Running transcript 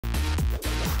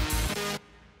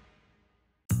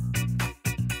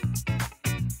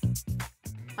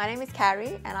My name is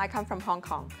Carrie and I come from Hong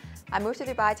Kong. I moved to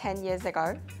Dubai 10 years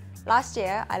ago. Last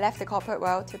year, I left the corporate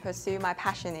world to pursue my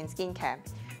passion in skincare.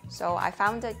 So I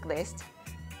founded Glist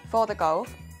for the goal,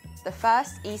 the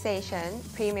first East Asian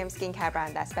premium skincare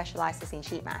brand that specializes in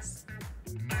sheet masks.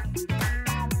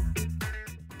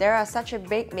 There are such a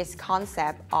big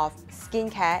misconception of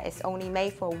skincare is only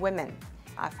made for women.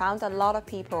 I found a lot of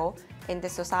people in the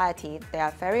society, they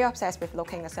are very obsessed with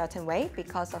looking a certain way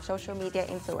because of social media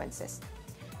influences.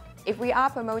 If we are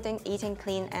promoting eating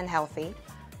clean and healthy,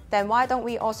 then why don't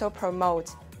we also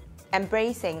promote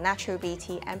embracing natural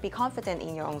beauty and be confident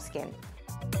in your own skin?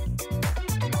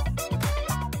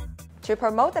 To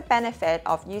promote the benefit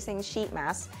of using sheet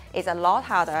masks is a lot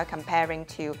harder comparing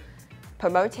to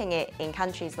promoting it in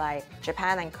countries like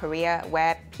Japan and Korea,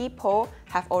 where people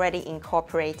have already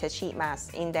incorporated sheet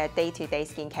masks in their day-to-day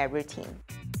skincare routine.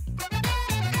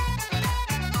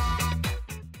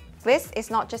 Glist is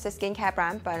not just a skincare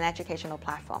brand, but an educational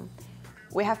platform.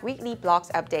 We have weekly blogs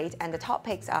updates, and the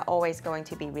topics are always going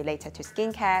to be related to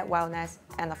skincare, wellness,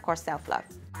 and of course, self-love.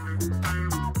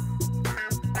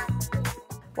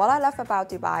 What I love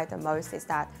about Dubai the most is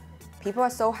that people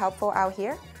are so helpful out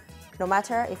here. No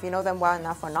matter if you know them well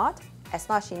enough or not, as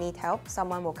long as you need help,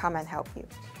 someone will come and help you.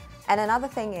 And another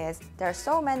thing is, there are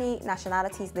so many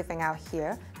nationalities living out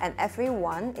here, and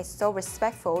everyone is so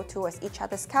respectful towards each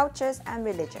other's cultures and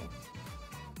religion.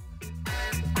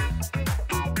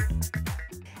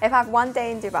 If I have one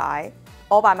day in Dubai,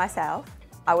 all by myself,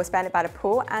 I will spend it by the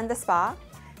pool and the spa,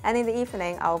 and in the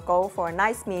evening, I will go for a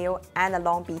nice meal and a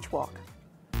long beach walk.